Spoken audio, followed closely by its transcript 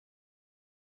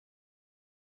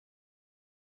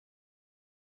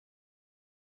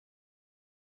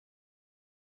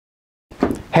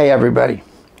Hey everybody,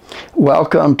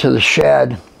 welcome to the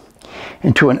shed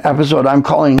and to an episode I'm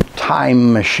calling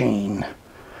Time Machine.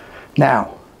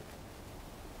 Now,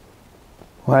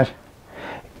 what?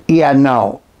 Yeah,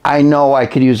 no, I know I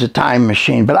could use a time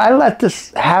machine, but I let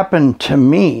this happen to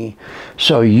me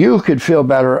so you could feel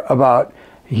better about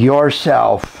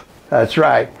yourself. That's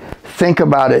right. Think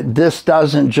about it. This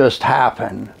doesn't just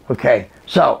happen. Okay,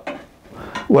 so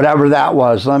whatever that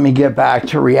was, let me get back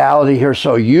to reality here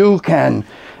so you can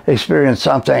experience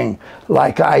something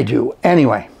like I do.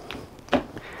 Anyway,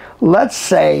 let's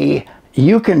say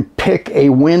you can pick a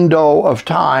window of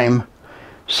time,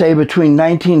 say between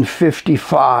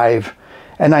 1955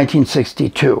 and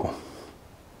 1962.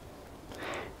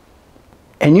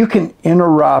 And you can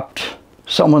interrupt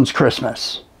someone's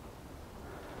Christmas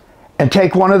and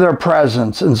take one of their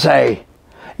presents and say,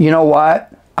 you know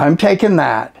what? I'm taking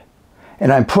that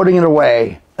and I'm putting it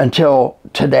away until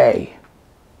today.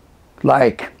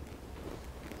 Like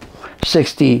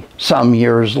 60 some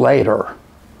years later.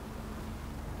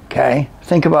 Okay?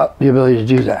 Think about the ability to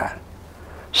do that.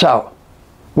 So,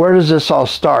 where does this all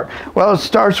start? Well, it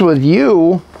starts with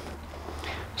you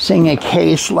seeing a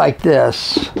case like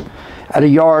this at a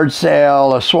yard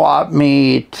sale, a swap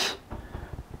meet,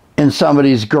 in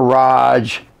somebody's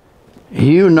garage.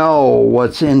 You know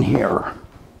what's in here.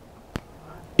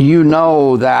 You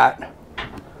know that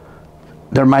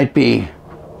there might be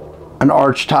an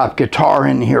Archtop guitar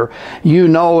in here. You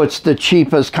know it's the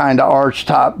cheapest kind of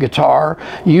Archtop guitar.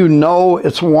 You know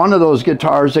it's one of those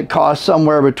guitars that costs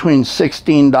somewhere between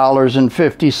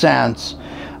 $16.50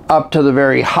 up to the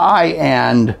very high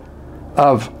end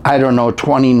of, I don't know,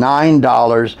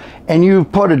 $29. And you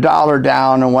put $1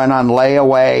 down and went on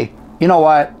layaway. You know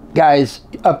what, guys,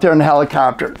 up there in the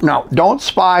helicopter, no, don't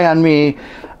spy on me.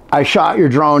 I shot your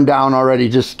drone down already.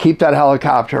 Just keep that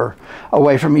helicopter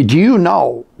away from me. Do you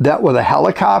know that with a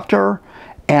helicopter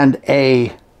and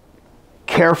a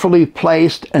carefully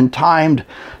placed and timed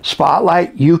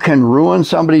spotlight, you can ruin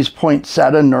somebody's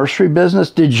poinsettia nursery business?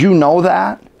 Did you know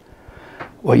that?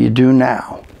 Well, you do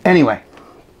now. Anyway,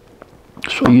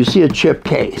 so you see a chip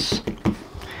case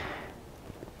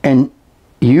and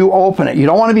you open it. You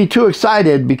don't want to be too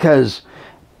excited because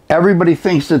everybody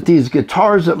thinks that these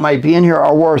guitars that might be in here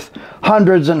are worth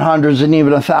hundreds and hundreds and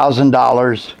even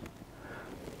 $1,000.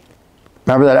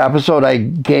 Remember that episode I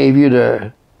gave you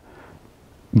to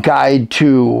guide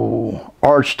to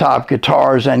Archtop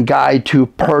guitars and guide to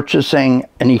purchasing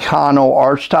an Econo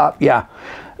Archtop? Yeah,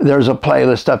 there's a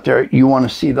playlist up there. You want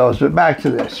to see those. But back to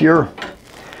this. You're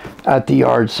at the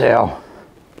yard sale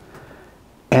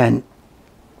and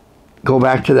go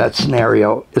back to that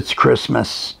scenario. It's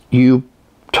Christmas. You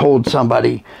told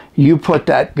somebody, you put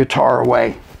that guitar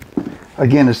away.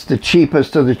 Again, it's the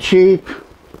cheapest of the cheap.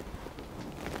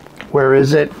 Where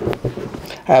is it?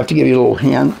 I have to give you a little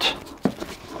hint.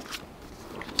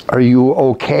 Are you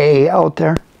okay out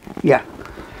there? Yeah.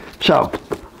 So,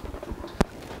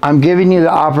 I'm giving you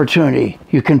the opportunity.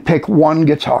 You can pick one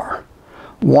guitar,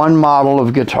 one model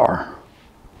of guitar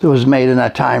that was made in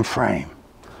that time frame.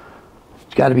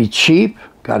 It's got to be cheap,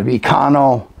 got to be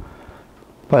econo,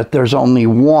 but there's only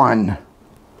one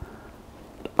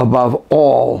above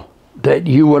all that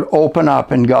you would open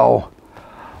up and go,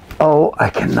 oh, I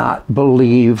cannot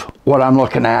believe what I'm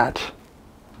looking at.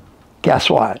 Guess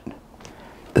what?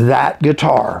 That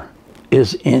guitar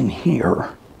is in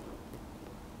here.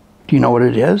 Do you know what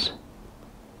it is?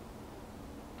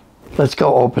 Let's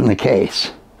go open the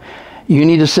case. You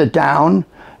need to sit down.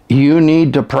 You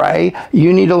need to pray.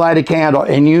 You need to light a candle.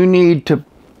 And you need to,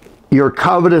 your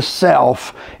covetous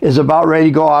self is about ready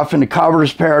to go off into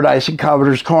coveter's paradise and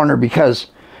coveter's corner because,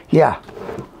 yeah,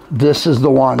 this is the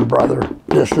one, brother.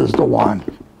 This is the one.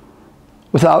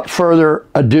 Without further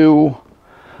ado,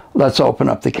 let's open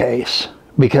up the case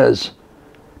because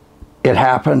it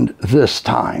happened this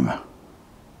time.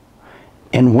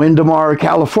 In Windemar,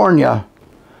 California,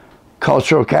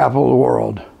 cultural capital of the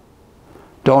world.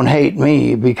 Don't hate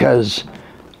me because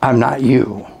I'm not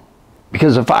you.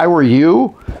 Because if I were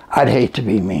you, I'd hate to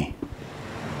be me.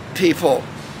 People,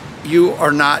 you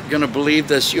are not going to believe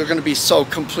this. You're going to be so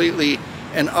completely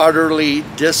and utterly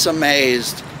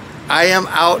disamazed. I am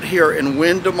out here in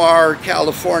Windemar,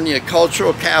 California,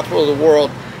 cultural capital of the world,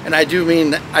 and I do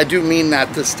mean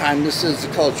that this time. This is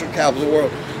the cultural capital of the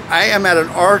world. I am at an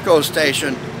Arco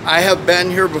station. I have been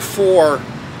here before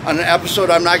on an episode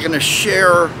I'm not going to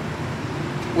share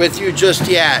with you just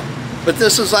yet, but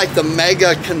this is like the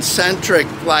mega concentric,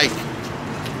 like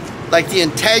the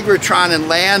Integratron and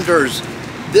Landers.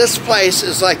 This place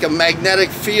is like a magnetic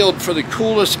field for the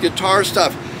coolest guitar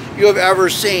stuff you have ever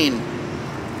seen.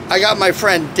 I got my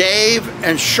friend Dave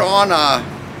and Shauna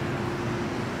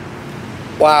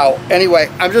Wow. Anyway,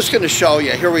 I'm just going to show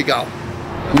you. Here we go.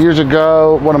 Years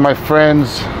ago, one of my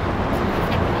friends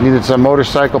needed some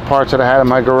motorcycle parts that I had in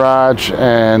my garage,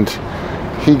 and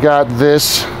he got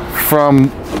this from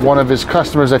one of his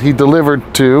customers that he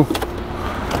delivered to.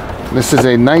 This is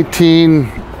a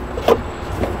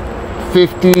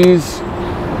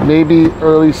 1950s, maybe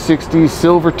early 60s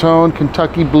Silvertone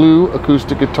Kentucky Blue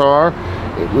acoustic guitar.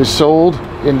 It was sold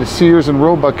in the Sears and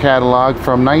Roebuck catalog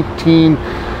from I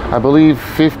believe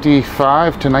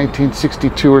 55 to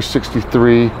 1962 or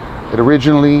 63. It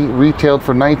originally retailed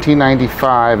for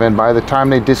 $19.95, and by the time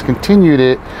they discontinued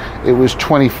it, it was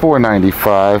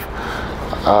 $24.95.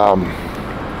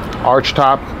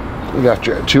 Archtop, you got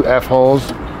your 2 F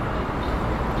holes,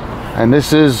 and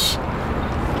this is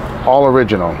all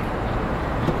original.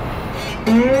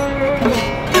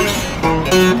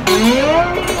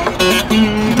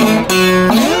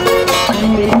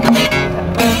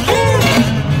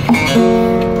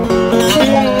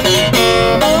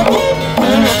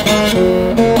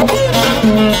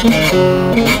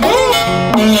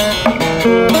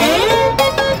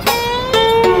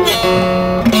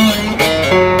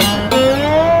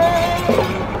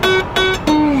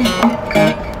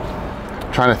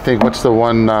 Trying to think, what's the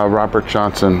one Robert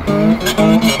Johnson?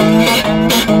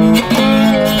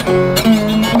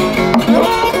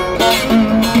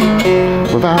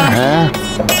 With our hair.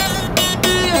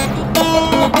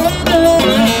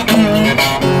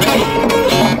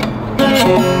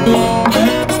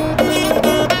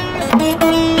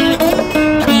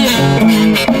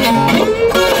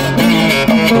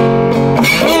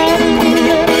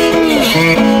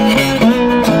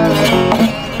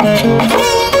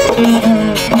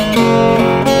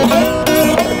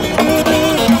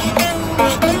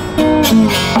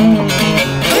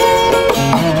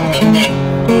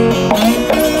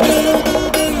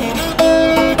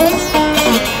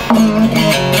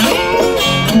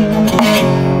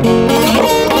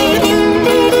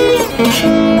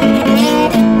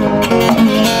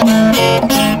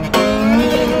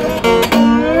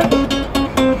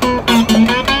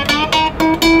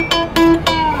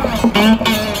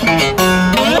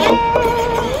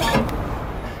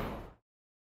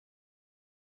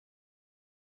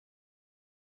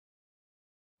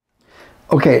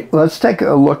 Okay, let's take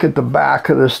a look at the back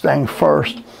of this thing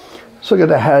first. Let's look at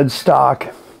the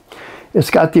headstock.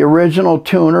 It's got the original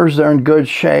tuners. They're in good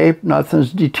shape.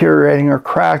 Nothing's deteriorating or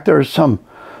cracked. There's some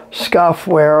scuff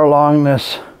wear along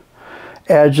this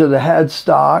edge of the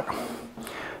headstock.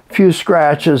 A few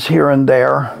scratches here and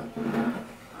there.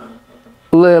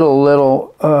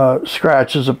 Little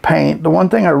scratches of paint. The one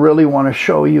thing I really want to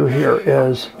show you here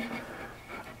is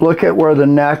look at where the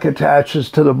neck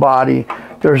attaches to the body.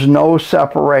 There's no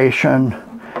separation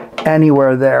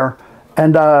anywhere there.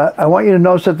 And I want you to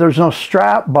notice that there's no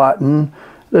strap button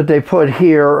that they put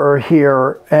here or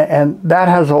here. And that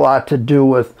has a lot to do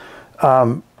with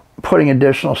putting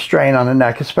additional strain on the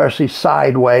neck, especially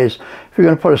sideways. If you're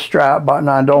going to put a strap button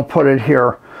on, don't put it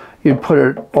here. You'd put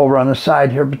it over on the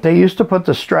side here. But they used to put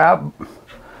the strap,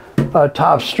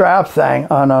 top strap thing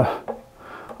on a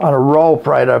rope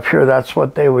right up here. That's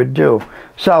what they would do.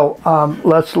 So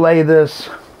let's lay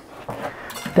this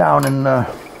down in the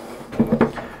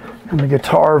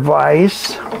guitar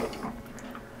vise.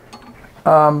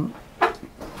 The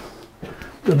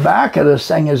back of this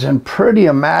thing is in pretty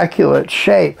immaculate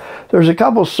shape. There's a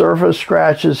couple surface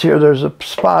scratches here. There's a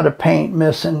spot of paint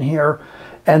missing here,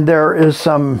 and there is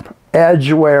some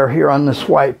edge wear here on this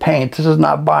white paint. This is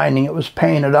not binding, it was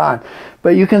painted on.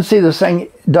 But you can see this thing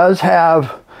does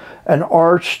have an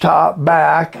arch top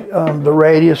back. The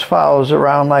radius follows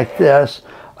around like this.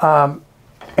 I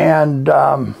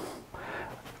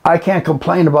can't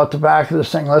complain about the back of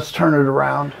this thing. Let's turn it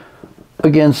around.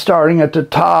 Again, starting at the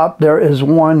top, there is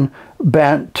one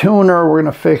bent tuner. We're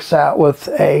going to fix that with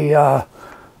a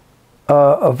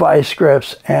vice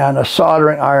grips and a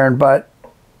soldering iron. But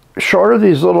short of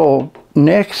these little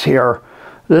nicks here,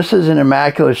 this is in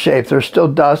immaculate shape. There's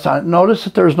still dust on it. Notice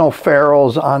that there's no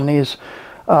ferrules on these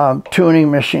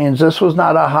tuning machines. This was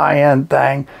not a high-end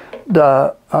thing.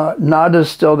 The nut is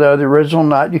still there, the original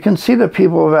nut. You can see that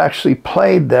people have actually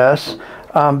played this.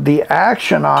 The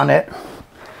action on it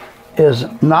is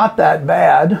not that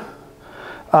bad.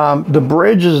 The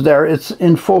bridge is there. It's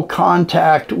in full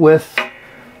contact with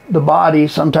the body.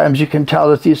 Sometimes you can tell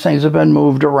that these things have been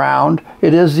moved around.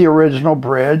 It is the original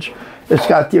bridge. It's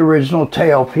got the original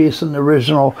tailpiece and the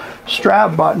original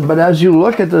strap button. But as you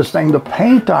look at this thing, the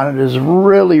paint on it is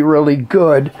really, really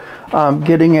good.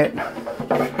 Getting it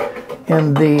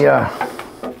in the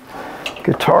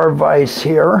guitar vise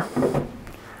here. I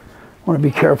want to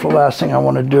be careful. Last thing I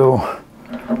want to do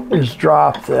is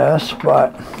drop this,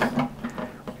 but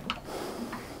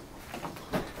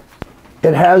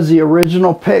it has the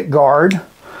original pick guard,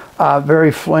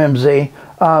 very flimsy.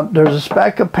 There's a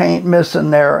speck of paint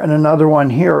missing there and another one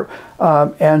here,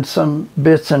 and some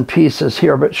bits and pieces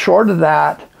here, but short of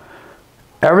that,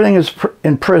 everything is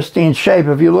in pristine shape.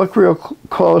 If you look real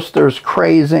close, there's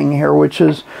crazing here, which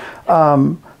is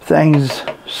things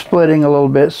splitting a little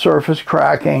bit, surface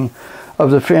cracking of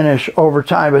the finish over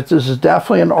time. But this is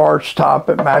definitely an Archtop.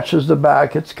 It matches the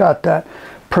back. It's got that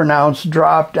pronounced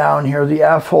drop down here. The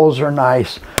F-holes are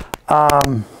nice.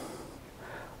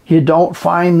 You don't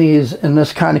find these in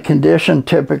this kind of condition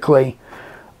typically.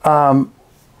 Sometimes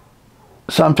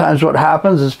what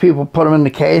happens is people put them in the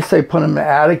case, they put them in the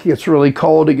attic, it gets really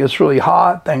cold, it gets really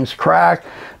hot, things crack,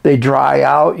 they dry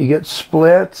out, you get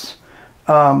splits.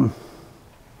 And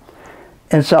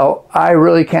so I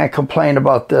really can't complain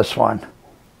about this one.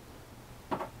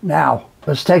 Now,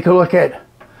 let's take a look at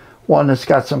one that's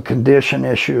got some condition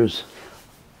issues.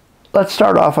 Let's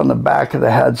start off on the back of the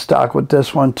headstock with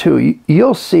this one too.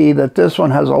 You'll see that this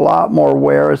one has a lot more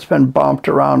wear. It's been bumped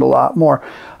around a lot more.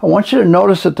 I want you to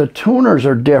notice that the tuners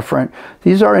are different.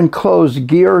 These are enclosed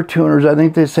gear tuners. I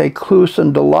think they say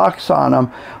Kluson Deluxe on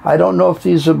them. I don't know if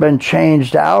these have been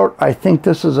changed out. I think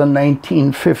this is a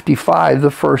 1955, the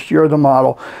first year of the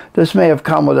model. This may have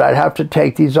come with it. I'd have to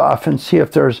take these off and see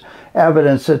if there's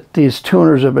evidence that these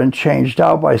tuners have been changed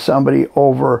out by somebody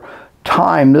over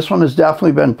time. This one has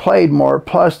definitely been played more,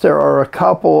 plus there are a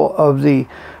couple of the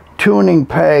tuning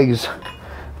pegs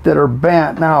that are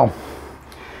bent. Now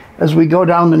as we go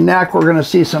down the neck, we're going to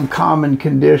see some common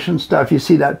condition stuff. You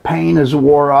see that paint is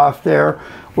wore off there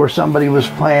where somebody was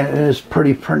playing it, and it's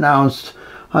pretty pronounced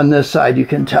on this side. You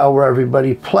can tell where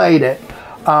everybody played it.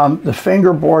 The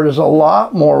fingerboard is a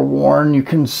lot more worn, you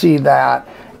can see that.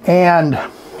 And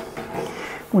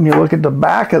when you look at the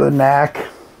back of the neck,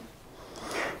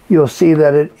 you'll see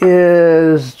that it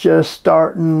is just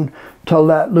starting to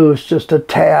let loose just a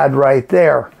tad right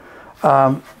there.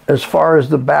 As far as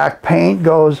the back paint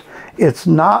goes, it's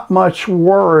not much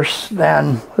worse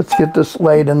than, let's get this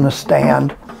laid in the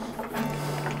stand,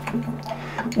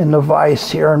 in the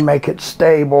vise here and make it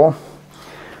stable.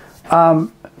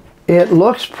 It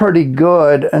looks pretty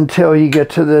good until you get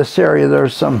to this area.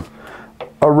 There's a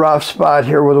rough spot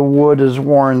here where the wood is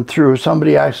worn through.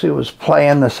 Somebody actually was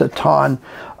playing this a ton.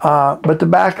 But the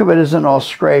back of it isn't all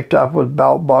scraped up with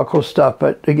belt buckle stuff.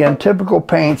 But again, typical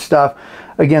paint stuff.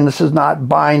 Again, this is not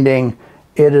binding,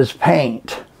 it is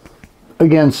paint.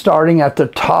 Again, starting at the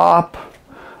top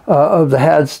of the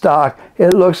headstock,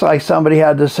 it looks like somebody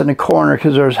had this in a corner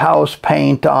because there's house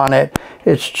paint on it.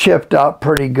 It's chipped up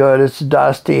pretty good, it's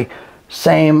dusty.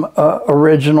 Same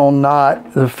original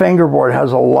nut. The fingerboard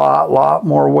has a lot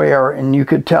more wear, and you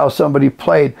could tell somebody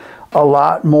played a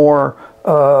lot more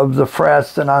of the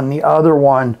frets than on the other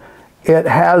one. It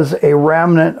has a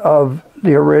remnant of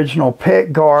the original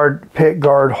pick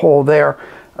guard hole there,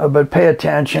 but pay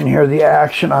attention here, the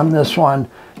action on this one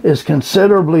is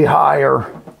considerably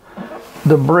higher.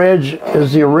 The bridge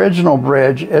is the original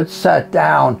bridge, it's set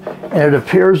down, and it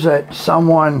appears that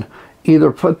someone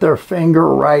either put their finger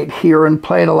right here and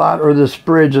played a lot, or this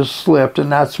bridge is slipped,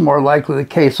 and that's more likely the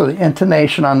case. So the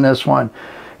intonation on this one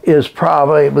is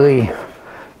probably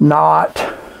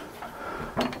not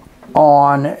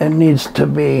on. It needs to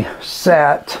be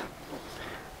set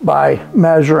by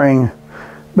measuring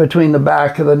between the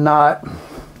back of the nut,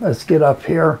 let's get up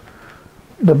here,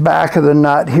 the back of the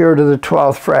nut here to the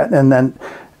 12th fret, and then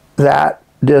that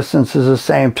distance is the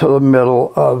same to the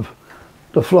middle of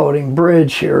the floating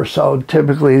bridge here. So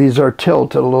typically these are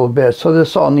tilted a little bit, so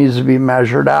this all needs to be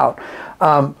measured out.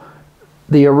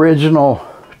 The original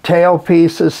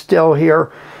tailpiece is still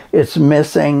here. It's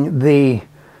missing the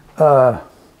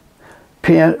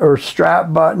pin or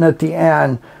strap button at the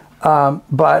end,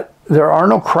 but there are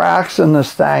no cracks in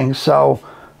this thing, so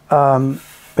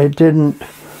it didn't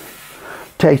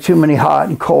take too many hot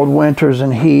and cold winters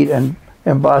and heat and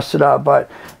bust it up. But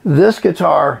this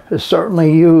guitar is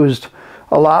certainly used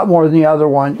a lot more than the other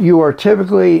one. You are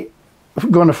typically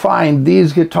going to find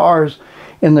these guitars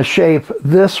in the shape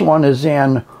this one is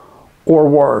in or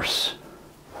worse.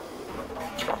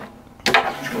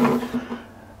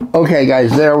 Okay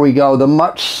guys, there we go. The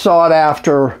much sought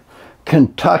after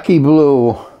Kentucky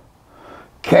Blue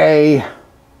K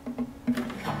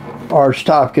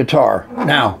Archtop guitar.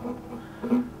 Now,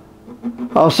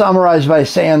 I'll summarize by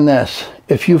saying this.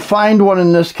 If you find one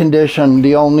in this condition,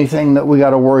 the only thing that we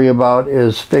got to worry about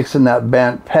is fixing that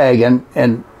bent peg,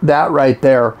 and that right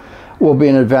there will be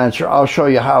an adventure. I'll show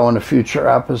you how in a future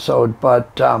episode,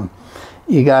 but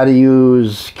you got to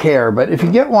use care. But if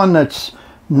you get one that's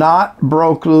not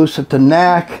broke loose at the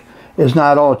neck, is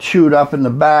not all chewed up in the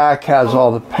back, has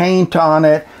all the paint on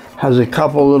it, has a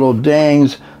couple little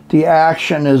dings. The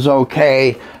action is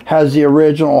okay, has the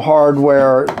original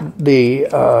hardware,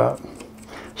 the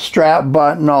strap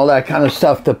button, all that kind of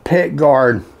stuff, the pick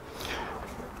guard.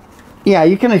 Yeah,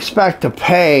 you can expect to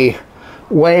pay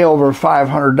way over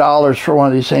 $500 for one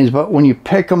of these things, but when you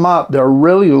pick them up, they're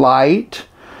really light.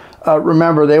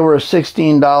 Remember, they were a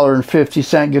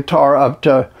 $16.50 guitar up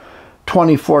to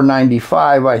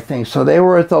 $24.95, I think. So they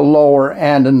were at the lower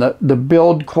end, and the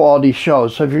build quality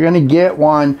shows. So if you're going to get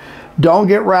one, don't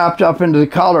get wrapped up into the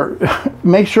color.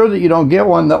 Make sure that you don't get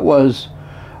one that was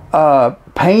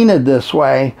painted this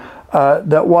way,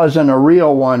 that wasn't a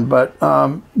real one. But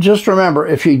just remember,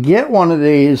 if you get one of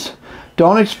these,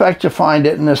 don't expect to find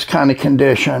it in this kind of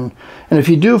condition. And if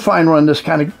you do find one in this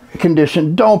kind of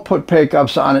condition, don't put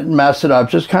pickups on it and mess it up.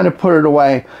 Just kind of put it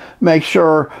away. Make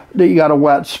sure that you got a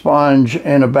wet sponge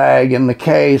in a bag in the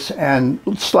case, and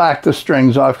slack the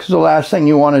strings off, because the last thing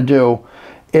you want to do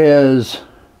is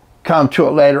come to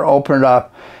it later, open it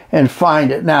up, and find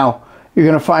it. Now, you're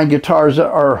going to find guitars that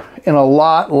are in a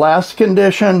lot less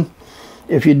condition.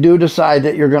 If you do decide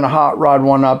that you're going to hot rod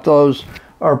one up, those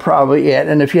are probably it.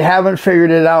 And if you haven't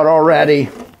figured it out already,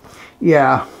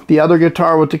 yeah, the other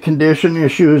guitar with the condition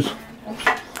issues,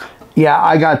 yeah,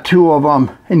 I got two of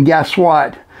them. And guess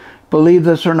what? Believe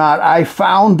this or not, I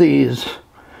found these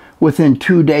within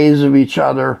 2 days of each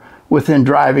other, within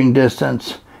driving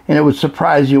distance. And it would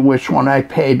surprise you which one I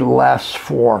paid less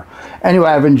for. Anyway,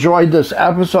 I've enjoyed this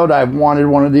episode. I've wanted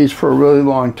one of these for a really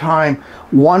long time.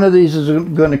 One of these is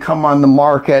going to come on the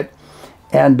market,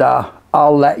 and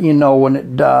I'll let you know when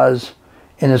it does.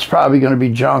 And it's probably going to be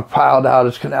junk piled out.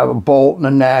 It's going to have a bolt in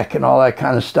the neck and all that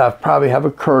kind of stuff. Probably have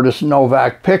a Curtis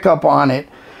Novak pickup on it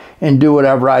and do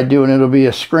whatever I do, and it'll be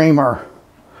a screamer.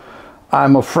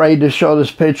 I'm afraid to show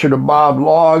this picture to Bob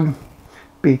Log,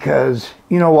 because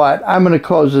you know what? I'm going to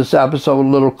close this episode with a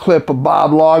little clip of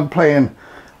Bob Log playing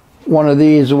one of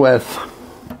these with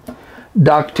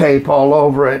duct tape all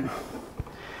over it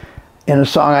in a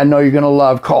song I know you're going to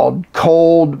love called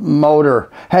Cold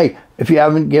Motor. Hey, if you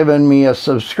haven't given me a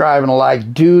subscribe and a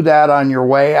like, do that on your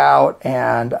way out,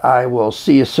 and I will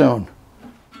see you soon.